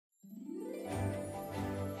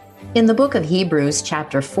In the book of Hebrews,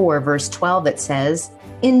 chapter 4, verse 12, it says,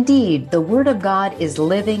 "Indeed, the word of God is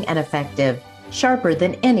living and effective, sharper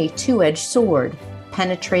than any two-edged sword,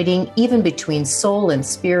 penetrating even between soul and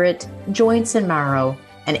spirit, joints and marrow,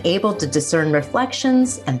 and able to discern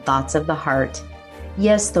reflections and thoughts of the heart."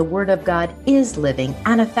 Yes, the word of God is living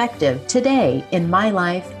and effective today in my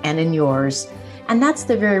life and in yours. And that's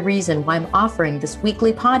the very reason why I'm offering this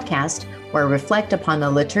weekly podcast where I reflect upon the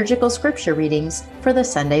liturgical scripture readings for the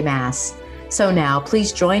Sunday Mass. So now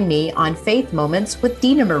please join me on Faith Moments with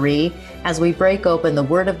Dina Marie as we break open the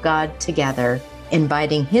Word of God together,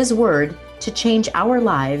 inviting His Word to change our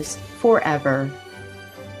lives forever.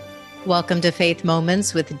 Welcome to Faith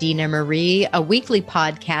Moments with Dina Marie, a weekly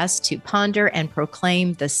podcast to ponder and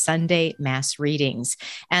proclaim the Sunday Mass readings.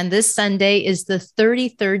 And this Sunday is the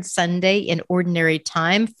 33rd Sunday in Ordinary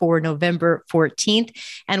Time for November 14th,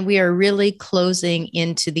 and we are really closing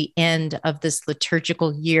into the end of this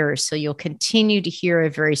liturgical year. So you'll continue to hear a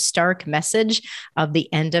very stark message of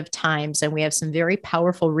the end of times, and we have some very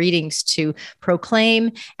powerful readings to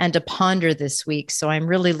proclaim and to ponder this week. So I'm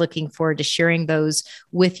really looking forward to sharing those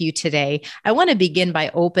with you today. I want to begin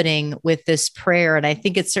by opening with this prayer, and I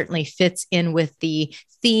think it certainly fits in with the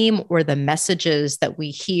theme or the messages that we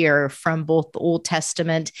hear from both the Old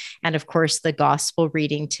Testament and, of course, the gospel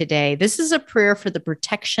reading today. This is a prayer for the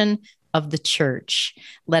protection of the church.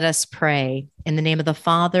 Let us pray. In the name of the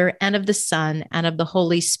Father, and of the Son, and of the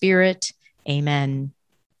Holy Spirit. Amen.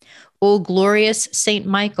 O glorious Saint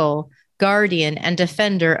Michael, guardian and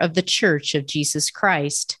defender of the Church of Jesus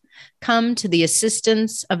Christ, come to the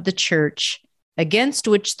assistance of the Church, against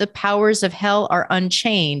which the powers of hell are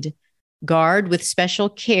unchained. Guard with special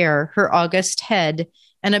care her august head,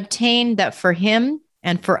 and obtain that for him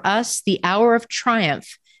and for us the hour of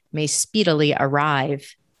triumph may speedily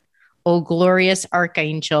arrive. O glorious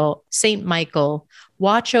Archangel, Saint Michael,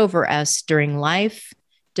 watch over us during life,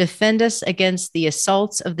 defend us against the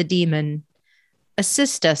assaults of the demon,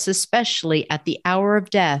 assist us especially at the hour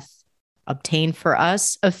of death, obtain for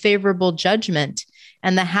us a favorable judgment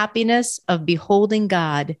and the happiness of beholding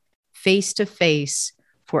God face to face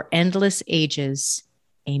for endless ages.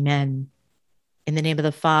 Amen. In the name of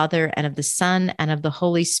the Father, and of the Son, and of the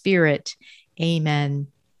Holy Spirit. Amen.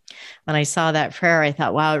 When I saw that prayer, I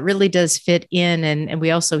thought, wow, it really does fit in. And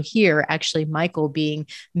we also hear actually Michael being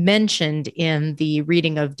mentioned in the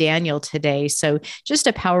reading of Daniel today. So just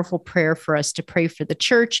a powerful prayer for us to pray for the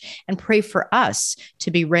church and pray for us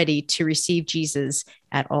to be ready to receive Jesus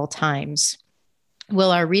at all times.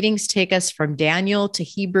 Will our readings take us from Daniel to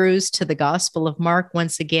Hebrews to the Gospel of Mark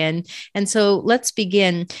once again? And so let's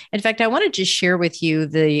begin. In fact, I want to just share with you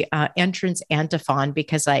the entrance antiphon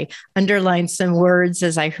because I underlined some words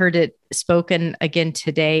as I heard it spoken again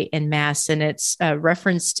today in Mass, and it's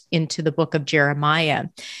referenced into the book of Jeremiah.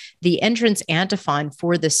 The entrance antiphon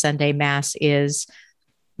for the Sunday Mass is,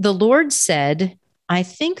 "The Lord said, I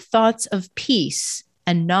think thoughts of peace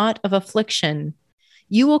and not of affliction.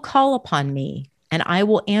 You will call upon me, and I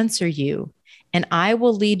will answer you, and I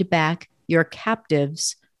will lead back your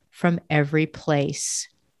captives from every place."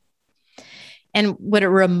 And what it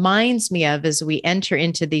reminds me of as we enter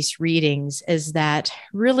into these readings is that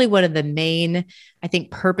really one of the main, I think,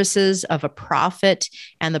 purposes of a prophet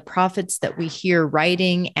and the prophets that we hear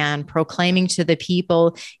writing and proclaiming to the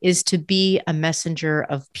people is to be a messenger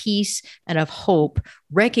of peace and of hope,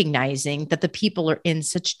 recognizing that the people are in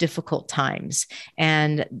such difficult times.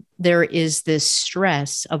 And there is this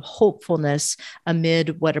stress of hopefulness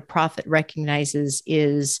amid what a prophet recognizes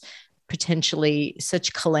is potentially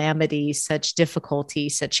such calamity, such difficulty,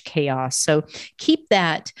 such chaos. So keep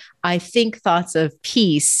that, I think, thoughts of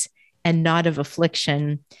peace and not of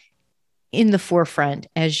affliction in the forefront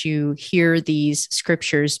as you hear these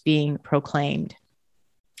scriptures being proclaimed.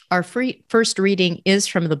 Our first reading is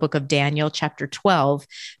from the book of Daniel, chapter 12,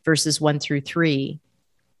 verses 1 through 3.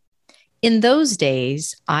 In those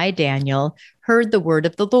days, I, Daniel, heard the word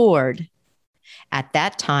of the Lord. At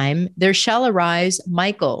that time, there shall arise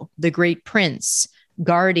Michael, the great prince,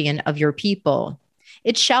 guardian of your people.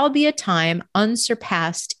 It shall be a time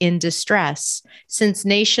unsurpassed in distress, since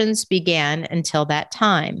nations began until that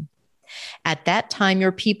time. At that time,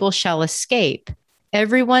 your people shall escape,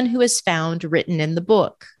 everyone who is found written in the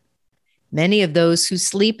book. Many of those who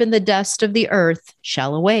sleep in the dust of the earth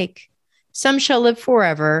shall awake. Some shall live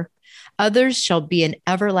forever. Others shall be in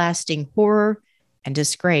everlasting horror and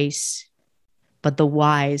disgrace. But the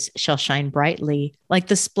wise shall shine brightly like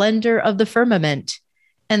the splendor of the firmament,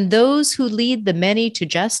 and those who lead the many to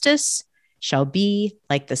justice shall be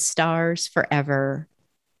like the stars forever.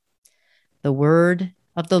 The word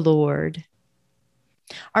of the Lord.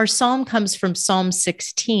 Our psalm comes from Psalm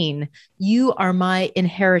 16. You are my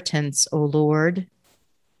inheritance, O Lord.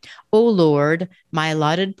 O Lord, my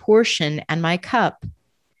allotted portion and my cup.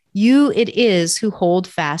 You it is who hold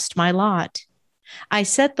fast my lot. I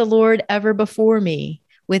set the Lord ever before me.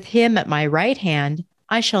 With him at my right hand,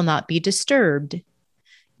 I shall not be disturbed.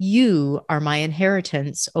 You are my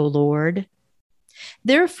inheritance, O Lord.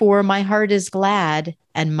 Therefore, my heart is glad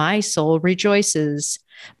and my soul rejoices.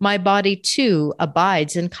 My body too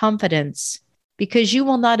abides in confidence, because you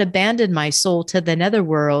will not abandon my soul to the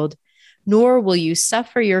netherworld, nor will you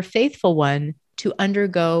suffer your faithful one to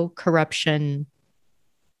undergo corruption.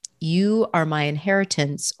 You are my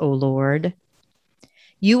inheritance, O Lord.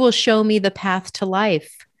 You will show me the path to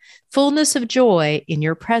life, fullness of joy in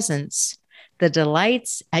your presence, the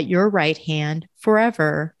delights at your right hand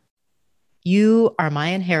forever. You are my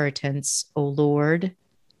inheritance, O Lord.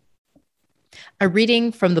 A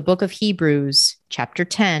reading from the book of Hebrews, chapter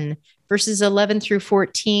 10, verses 11 through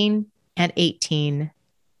 14 and 18.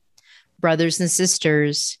 Brothers and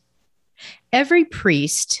sisters, every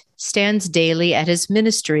priest stands daily at his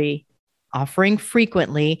ministry, offering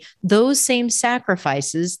frequently those same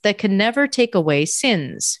sacrifices that can never take away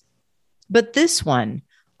sins. But this one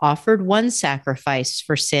offered one sacrifice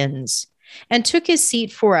for sins and took his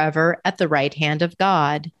seat forever at the right hand of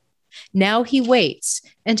God. Now he waits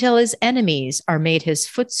until his enemies are made his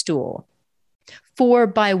footstool. For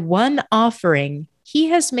by one offering, he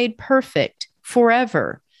has made perfect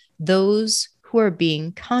forever those who are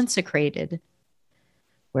being consecrated.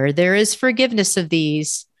 Where there is forgiveness of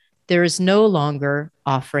these, there is no longer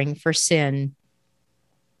offering for sin.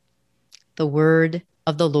 The word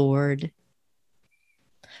of the Lord.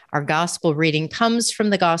 Our gospel reading comes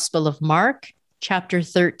from the Gospel of Mark, chapter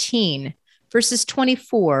 13, verses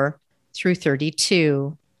 24 through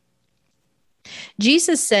 32.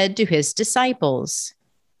 Jesus said to his disciples,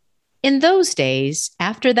 "In those days,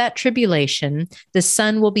 after that tribulation, the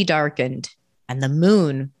sun will be darkened, and the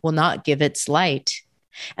moon will not give its light,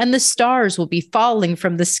 and the stars will be falling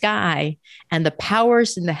from the sky, and the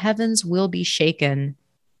powers in the heavens will be shaken.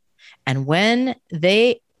 And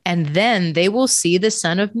then they will see the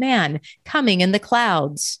Son of Man coming in the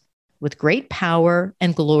clouds with great power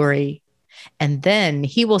and glory. And then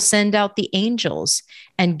he will send out the angels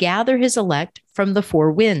and gather his elect from the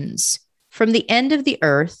four winds, from the end of the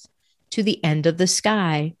earth to the end of the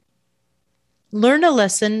sky. Learn a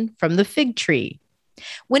lesson from the fig tree.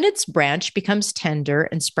 When its branch becomes tender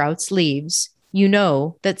and sprouts leaves, you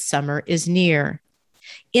know that summer is near.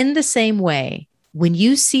 In the same way, when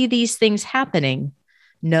you see these things happening,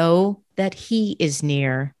 know that he is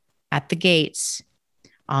near at the gates.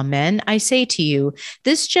 Amen, I say to you,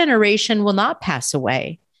 this generation will not pass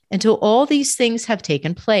away until all these things have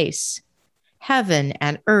taken place. Heaven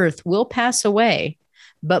and earth will pass away,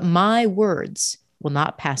 but my words will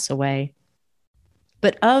not pass away.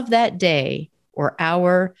 But of that day or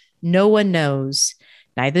hour no one knows,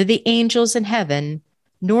 neither the angels in heaven,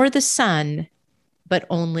 nor the Son, but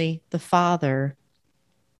only the Father."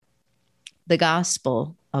 The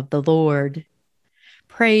Gospel of the Lord.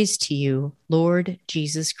 Praise to you, Lord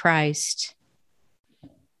Jesus Christ.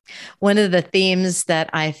 One of the themes that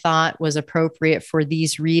I thought was appropriate for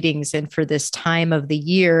these readings and for this time of the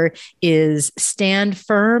year is stand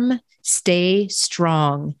firm, stay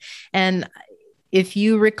strong. And if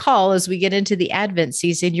you recall, as we get into the Advent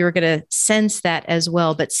season, you're going to sense that as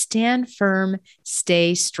well. But stand firm,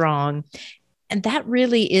 stay strong. And that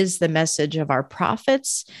really is the message of our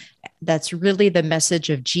prophets. That's really the message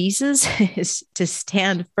of Jesus, is to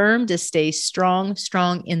stand firm, to stay strong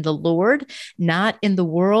in the Lord, not in the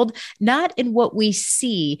world, not in what we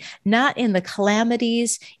see, not in the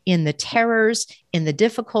calamities, in the terrors, in the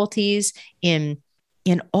difficulties, in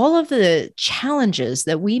all of the challenges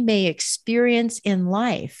that we may experience in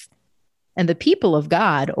life. And the people of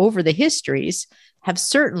God over the histories have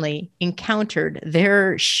certainly encountered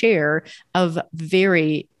their share of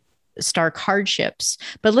very stark hardships.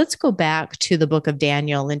 But let's go back to the book of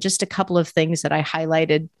Daniel and just a couple of things that I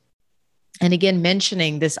highlighted. And again,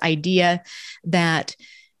 mentioning this idea that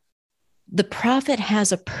the prophet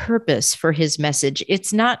has a purpose for his message.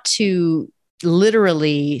 It's not to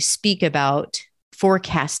literally speak about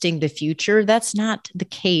forecasting the future. That's not the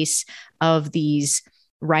case of these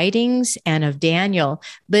writings and of Daniel,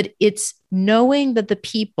 but it's knowing that the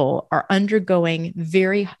people are undergoing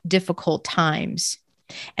very difficult times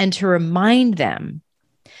and to remind them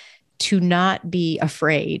to not be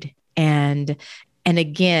afraid. And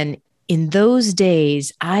again, in those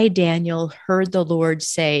days, I, Daniel, heard the Lord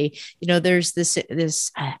say, there's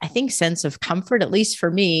this, I think, sense of comfort, at least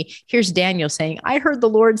for me. Here's Daniel saying, I heard the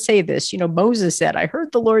Lord say this. Moses said, I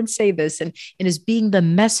heard the Lord say this, and is being the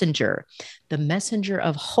messenger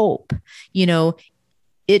of hope.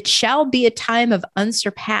 It shall be a time of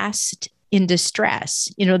unsurpassed in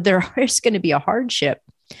distress. There is going to be a hardship,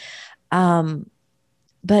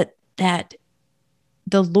 but that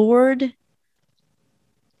the Lord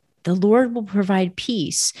will provide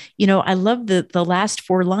peace. I love the last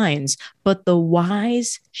 4 lines, but the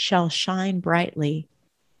wise shall shine brightly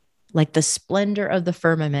like the splendor of the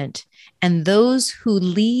firmament, and those who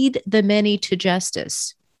lead the many to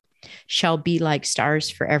justice shall be like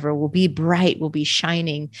stars forever, will be bright, will be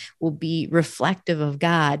shining, will be reflective of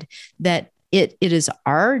God. That it is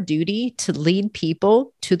our duty to lead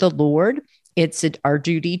people to the Lord. It's our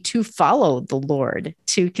duty to follow the Lord,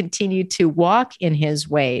 to continue to walk in his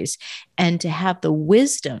ways, and to have the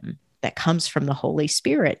wisdom that comes from the Holy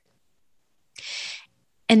Spirit.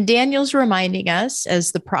 And Daniel's reminding us,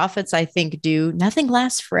 as the prophets, I think, do, nothing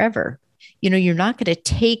lasts forever. You're not going to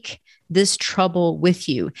take this trouble with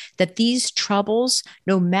you, that these troubles,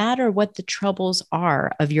 no matter what the troubles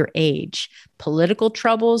are of your age, political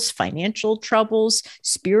troubles, financial troubles,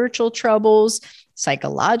 spiritual troubles,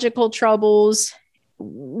 psychological troubles,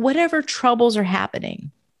 whatever troubles are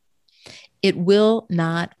happening, it will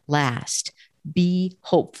not last. Be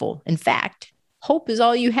hopeful. In fact, hope is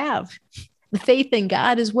all you have. The faith in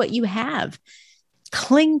God is what you have.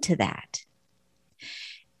 Cling to that.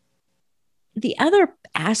 The other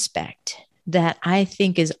aspect that I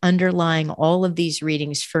think is underlying all of these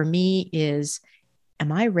readings for me is,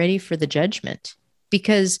 am I ready for the judgment?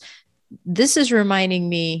 Because this is reminding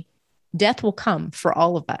me death will come for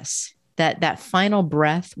all of us. That final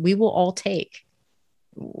breath we will all take.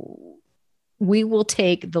 We will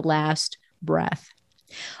take the last breath.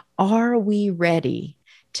 Are we ready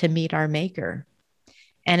to meet our Maker?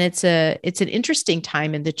 And it's an interesting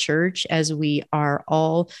time in the church as we are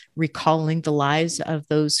all recalling the lives of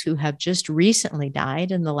those who have just recently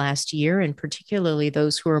died in the last year, and particularly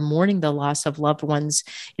those who are mourning the loss of loved ones.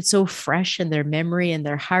 It's so fresh in their memory and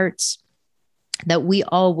their hearts that we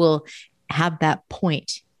all will have that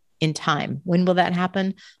point in time. When will that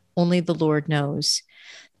happen? Only the Lord knows.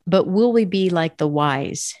 But will we be like the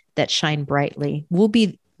wise that shine brightly? Will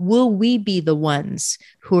we be the ones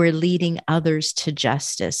who are leading others to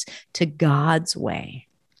justice, to God's way?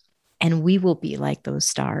 And we will be like those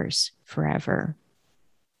stars forever.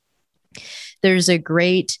 There's a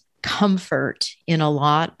great comfort in a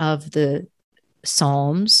lot of the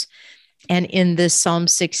Psalms. And in this Psalm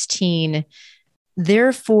 16,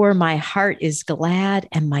 therefore, my heart is glad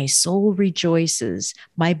and my soul rejoices.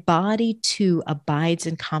 My body too abides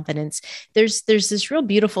in confidence. There's this real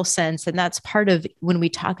beautiful sense, and that's part of when we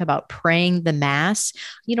talk about praying the Mass.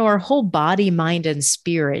 Our whole body, mind, and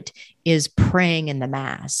spirit is praying in the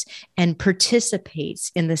Mass and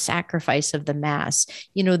participates in the sacrifice of the Mass.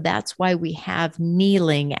 That's why we have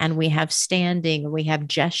kneeling and we have standing and we have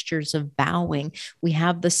gestures of bowing. We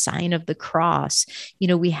have the sign of the cross.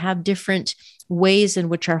 We have different ways in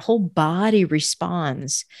which our whole body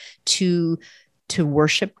responds to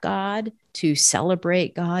worship God, to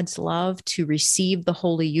celebrate God's love, to receive the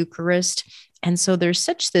Holy Eucharist. And so there's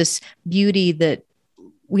such this beauty that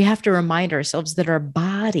we have to remind ourselves that our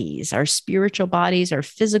bodies, our spiritual bodies, our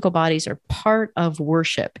physical bodies are part of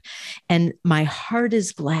worship. And my heart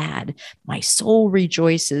is glad, my soul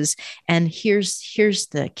rejoices. And here's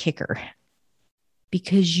the kicker.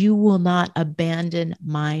 Because you will not abandon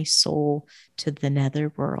my soul to the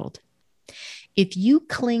netherworld. If you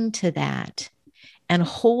cling to that and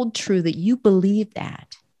hold true that you believe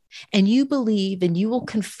that, and you believe and you will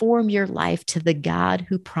conform your life to the God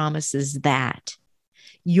who promises that,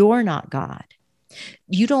 you're not God.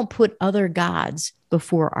 You don't put other gods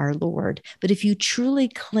before our Lord. But if you truly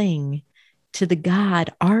cling to the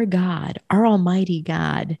God, our Almighty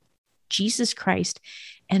God, Jesus Christ,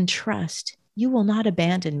 and trust, you will not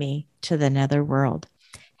abandon me to the netherworld.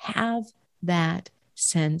 Have that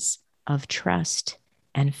sense of trust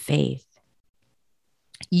and faith.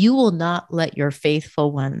 You will not let your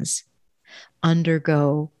faithful ones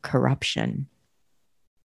undergo corruption.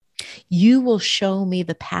 You will show me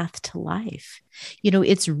the path to life.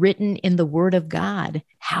 It's written in the Word of God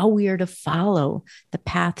how we are to follow the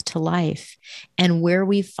path to life and where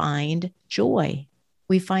we find joy.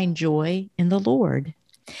 We find joy in the Lord.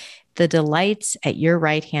 The delights at your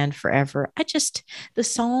right hand forever. The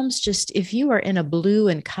Psalms, if you are in a blue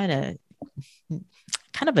and kind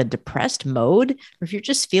of a depressed mode, or if you're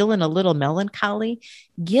just feeling a little melancholy,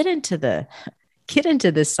 get into the get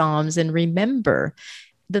into the Psalms and remember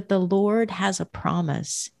that the Lord has a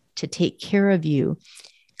promise to take care of you.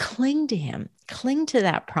 Cling to him, cling to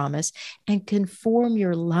that promise, and conform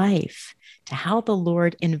your life to how the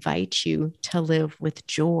Lord invites you to live with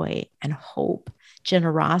joy and hope,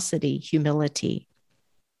 generosity, humility.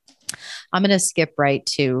 I'm going to skip right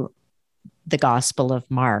to the Gospel of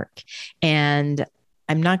Mark. And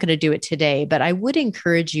I'm not going to do it today, but I would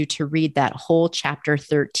encourage you to read that whole chapter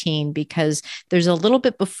 13, because there's a little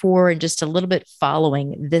bit before and just a little bit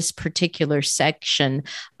following this particular section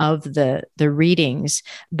of the readings.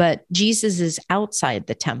 But Jesus is outside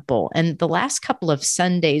the temple. And the last couple of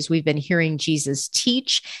Sundays, we've been hearing Jesus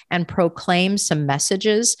teach and proclaim some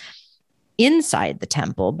messages inside the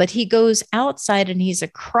temple, but he goes outside and he's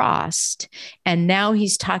across, and now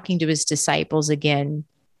he's talking to his disciples again.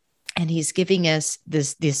 And he's giving us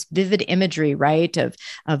this vivid imagery, right, of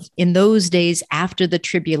in those days after the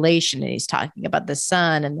tribulation. And he's talking about the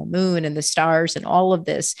sun and the moon and the stars and all of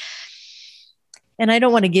this. And I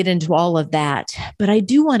don't want to get into all of that, but I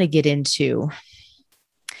do want to get into,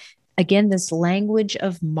 again, this language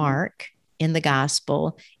of Mark in the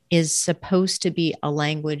gospel is supposed to be a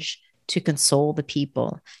language to console the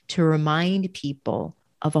people, to remind people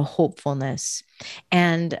of a hopefulness.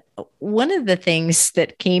 And one of the things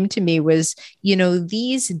that came to me was,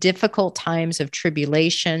 these difficult times of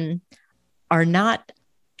tribulation are not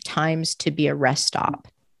times to be a rest stop.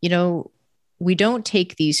 We don't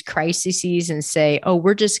take these crises and say, oh,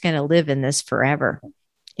 we're just going to live in this forever,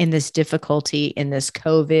 in this difficulty, in this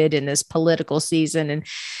COVID, in this political season, and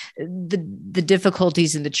the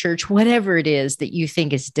difficulties in the church, whatever it is that you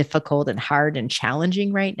think is difficult and hard and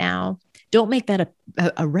challenging right now. Don't make that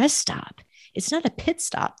a rest stop. It's not a pit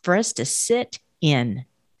stop for us to sit in.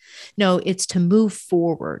 No, it's to move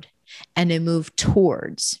forward and to move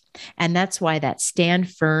towards. And that's why that stand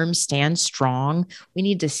firm, stand strong. We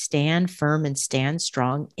need to stand firm and stand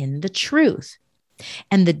strong in the truth.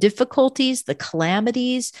 And the difficulties, the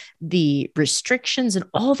calamities, the restrictions, and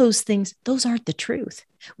all those things, those aren't the truth.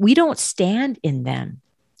 We don't stand in them.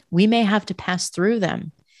 We may have to pass through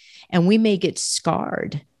them, and we may get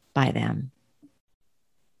scarred by them.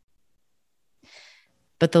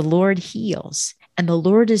 But the Lord heals, and the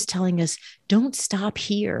Lord is telling us, don't stop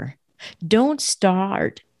here. Don't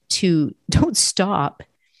stop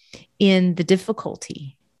in the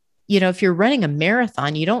difficulty. If you're running a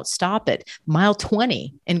marathon, you don't stop at mile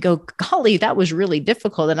 20 and go, golly, that was really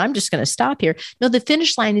difficult, and I'm just going to stop here. No, the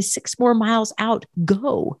finish line is 6 more miles out.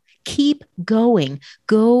 Go, keep going,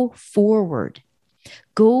 go forward.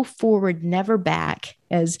 Go forward, never back,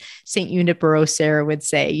 as St. Junipero Serra would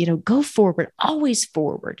say. Go forward, always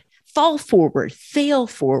forward. Fall forward, fail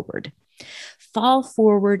forward. Fall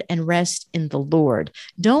forward and rest in the Lord.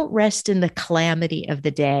 Don't rest in the calamity of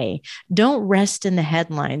the day. Don't rest in the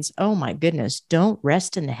headlines. Oh my goodness, don't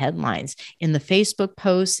rest in the headlines. In the Facebook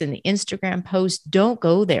posts, in the Instagram posts, don't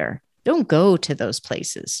go there. Don't go to those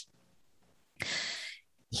places.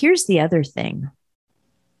 Here's the other thing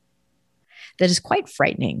that is quite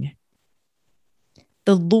frightening.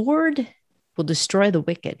 The Lord will destroy the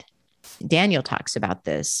wicked. Daniel talks about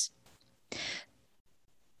this.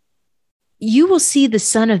 You will see the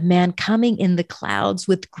Son of Man coming in the clouds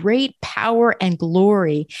with great power and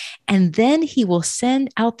glory, and then he will send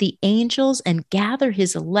out the angels and gather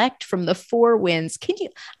his elect from the four winds. I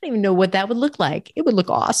don't even know what that would look like. It would look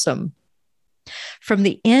awesome. From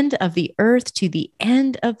the end of the earth to the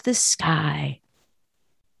end of the sky.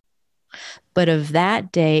 But of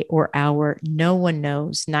that day or hour, no one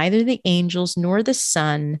knows, neither the angels nor the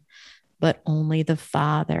Son, but only the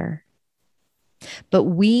Father. But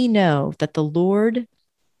we know that the Lord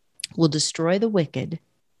will destroy the wicked.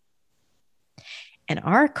 And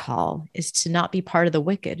our call is to not be part of the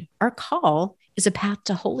wicked. Our call is a path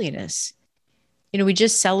to holiness. We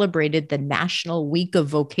just celebrated the National Week of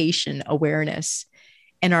Vocation Awareness.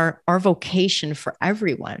 And our vocation for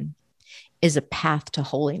everyone is a path to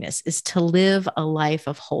holiness, is to live a life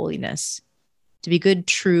of holiness, to be good,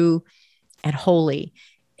 true, and holy,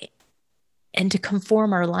 and to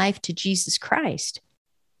conform our life to Jesus Christ.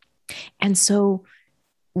 And so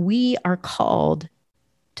we are called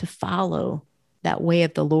to follow that way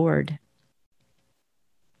of the Lord.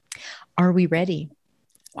 Are we ready?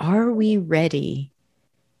 Are we ready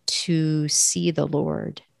to see the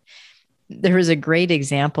Lord? There was a great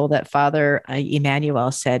example that Father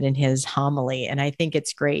Emmanuel said in his homily, and I think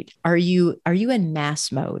it's great. Are you in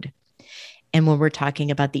mass mode? And when we're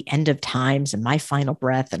talking about the end of times and my final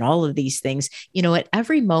breath and all of these things, at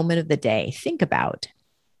every moment of the day, think about,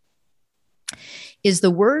 are the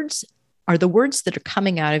words that are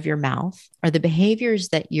coming out of your mouth, are the behaviors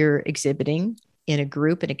that you're exhibiting, in a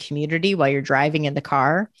group, in a community while you're driving in the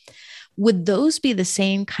car, would those be the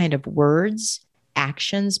same kind of words,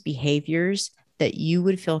 actions, behaviors that you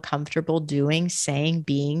would feel comfortable doing, saying,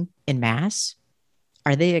 being in Mass?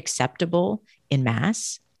 Are they acceptable in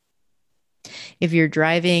Mass? If you're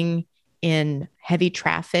driving in heavy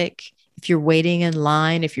traffic, if you're waiting in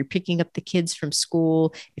line, if you're picking up the kids from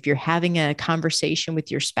school, if you're having a conversation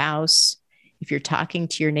with your spouse, if you're talking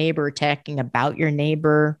to your neighbor, talking about your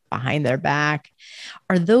neighbor behind their back,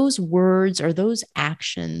 are those words, are those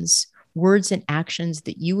actions, words and actions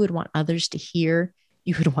that you would want others to hear,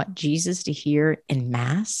 you would want Jesus to hear in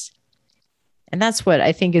Mass? And that's what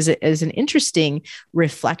I think is an interesting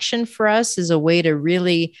reflection for us, is a way to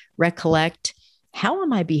really recollect, how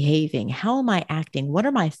am I behaving? How am I acting? What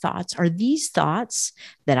are my thoughts? Are these thoughts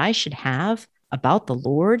that I should have about the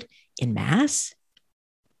Lord in Mass?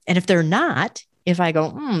 And if they're not, if I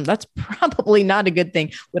go, that's probably not a good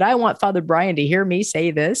thing. Would I want Father Brian to hear me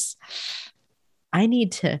say this? I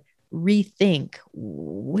need to rethink,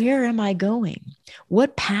 where am I going?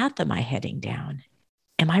 What path am I heading down?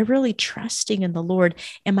 Am I really trusting in the Lord?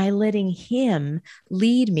 Am I letting Him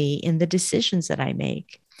lead me in the decisions that I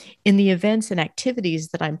make, in the events and activities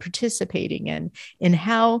that I'm participating in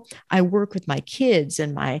how I work with my kids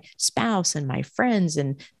and my spouse and my friends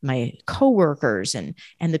and my coworkers and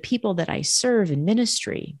the people that I serve in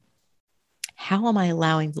ministry? How am I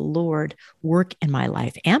allowing the Lord work in my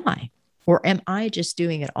life? Am I? Or am I just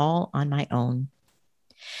doing it all on my own?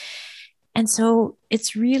 And so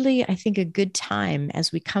it's really, I think, a good time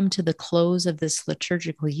as we come to the close of this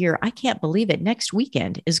liturgical year. I can't believe it. Next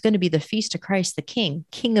weekend is going to be the Feast of Christ the King,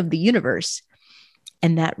 King of the universe.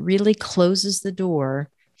 And that really closes the door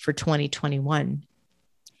for 2021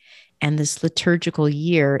 and this liturgical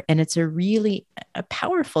year. And it's a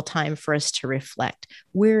powerful time for us to reflect.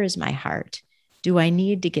 Where is my heart? Do I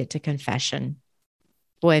need to get to confession?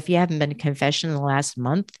 Boy, if you haven't been to confession in the last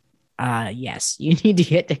month, yes, you need to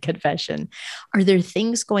get to confession. Are there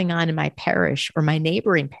things going on in my parish or my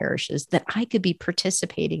neighboring parishes that I could be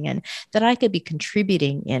participating in, that I could be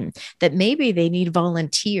contributing in, that maybe they need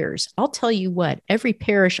volunteers? I'll tell you what, every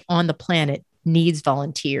parish on the planet needs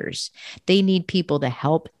volunteers. They need people to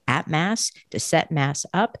help at Mass, to set Mass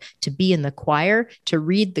up, to be in the choir, to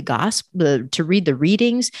read the gospel, to read the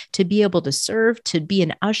readings, to be able to serve, to be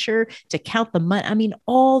an usher, to count the money. I mean,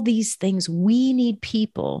 all these things, we need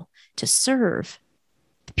people to serve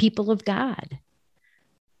the people of God.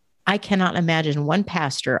 I cannot imagine one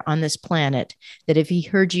pastor on this planet that if he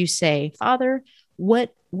heard you say, Father,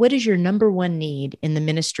 what is your number one need in the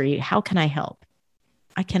ministry? How can I help?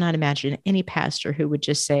 I cannot imagine any pastor who would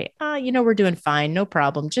just say, we're doing fine, no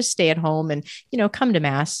problem. Just stay at home and, come to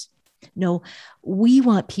Mass. No, we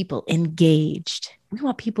want people engaged. We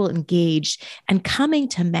want people engaged and coming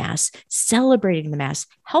to Mass, celebrating the Mass,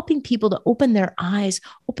 helping people to open their eyes,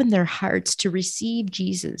 open their hearts to receive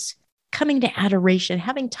Jesus, coming to adoration,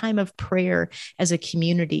 having time of prayer as a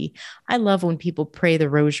community. I love when people pray the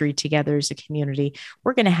rosary together as a community.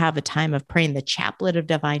 We're going to have a time of praying the Chaplet of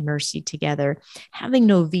Divine Mercy together, having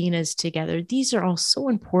novenas together. These are all so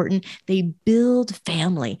important. They build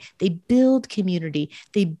family. They build community.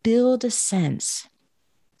 They build a sense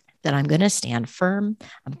that I'm going to stand firm.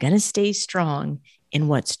 I'm going to stay strong in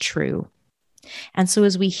what's true. And so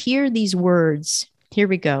as we hear these words, here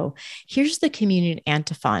we go. Here's the communion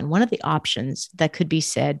antiphon, one of the options that could be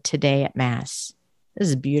said today at Mass. This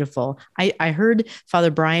is beautiful. I heard Father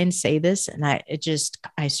Brian say this, and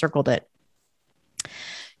I circled it.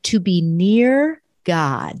 To be near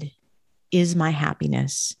God is my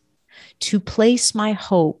happiness. To place my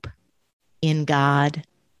hope in God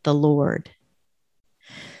the Lord.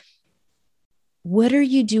 What are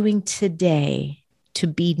you doing today to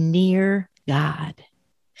be near God?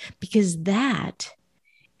 Because that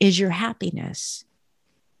is your happiness.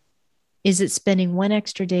 Is it spending one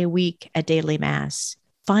extra day a week at daily Mass?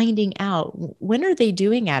 Finding out, when are they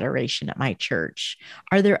doing adoration at my church?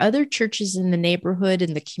 Are there other churches in the neighborhood,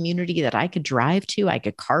 in the community that I could drive to? I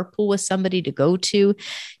could carpool with somebody to go to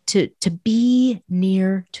be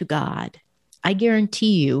near to God. I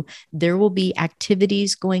guarantee you there will be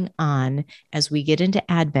activities going on as we get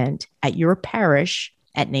into Advent at your parish,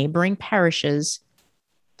 at neighboring parishes,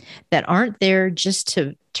 that aren't there just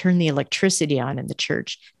to turn the electricity on in the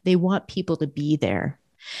church. They want people to be there.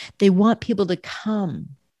 They want people to come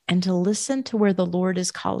and to listen to where the Lord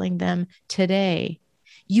is calling them today.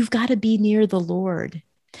 You've got to be near the Lord.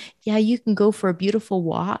 Yeah, you can go for a beautiful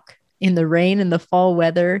walk in the rain and the fall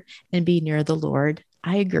weather and be near the Lord.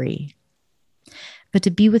 I agree. But to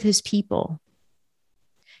be with His people,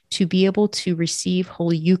 to be able to receive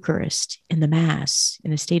Holy Eucharist in the Mass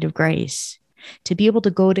in a state of grace, to be able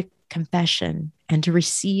to go to confession and to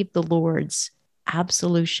receive the Lord's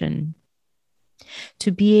absolution,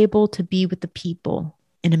 to be able to be with the people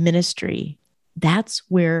in a ministry. That's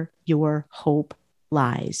where your hope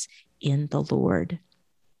lies, in the Lord.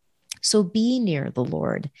 So be near the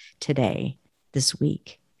Lord today, this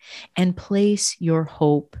week, and place your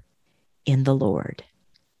hope in the Lord.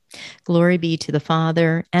 Glory be to the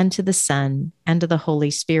Father, and to the Son, and to the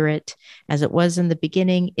Holy Spirit, as it was in the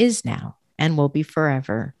beginning, is now, and will be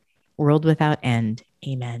forever, world without end.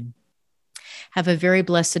 Amen. Have a very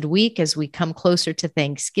blessed week as we come closer to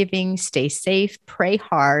Thanksgiving. Stay safe, pray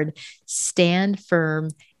hard, stand firm,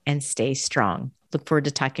 and stay strong. Look forward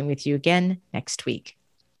to talking with you again next week.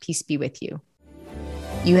 Peace be with you.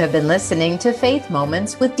 You have been listening to Faith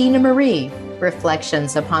Moments with Dina Marie,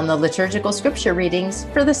 reflections upon the liturgical scripture readings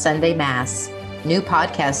for the Sunday Mass. New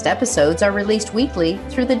podcast episodes are released weekly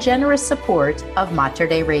through the generous support of Mater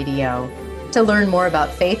Dei Radio. To learn more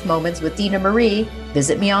about Faith Moments with Dina Marie,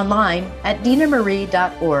 visit me online at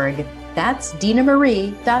dinamarie.org. That's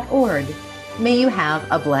dinamarie.org. May you have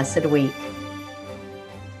a blessed week.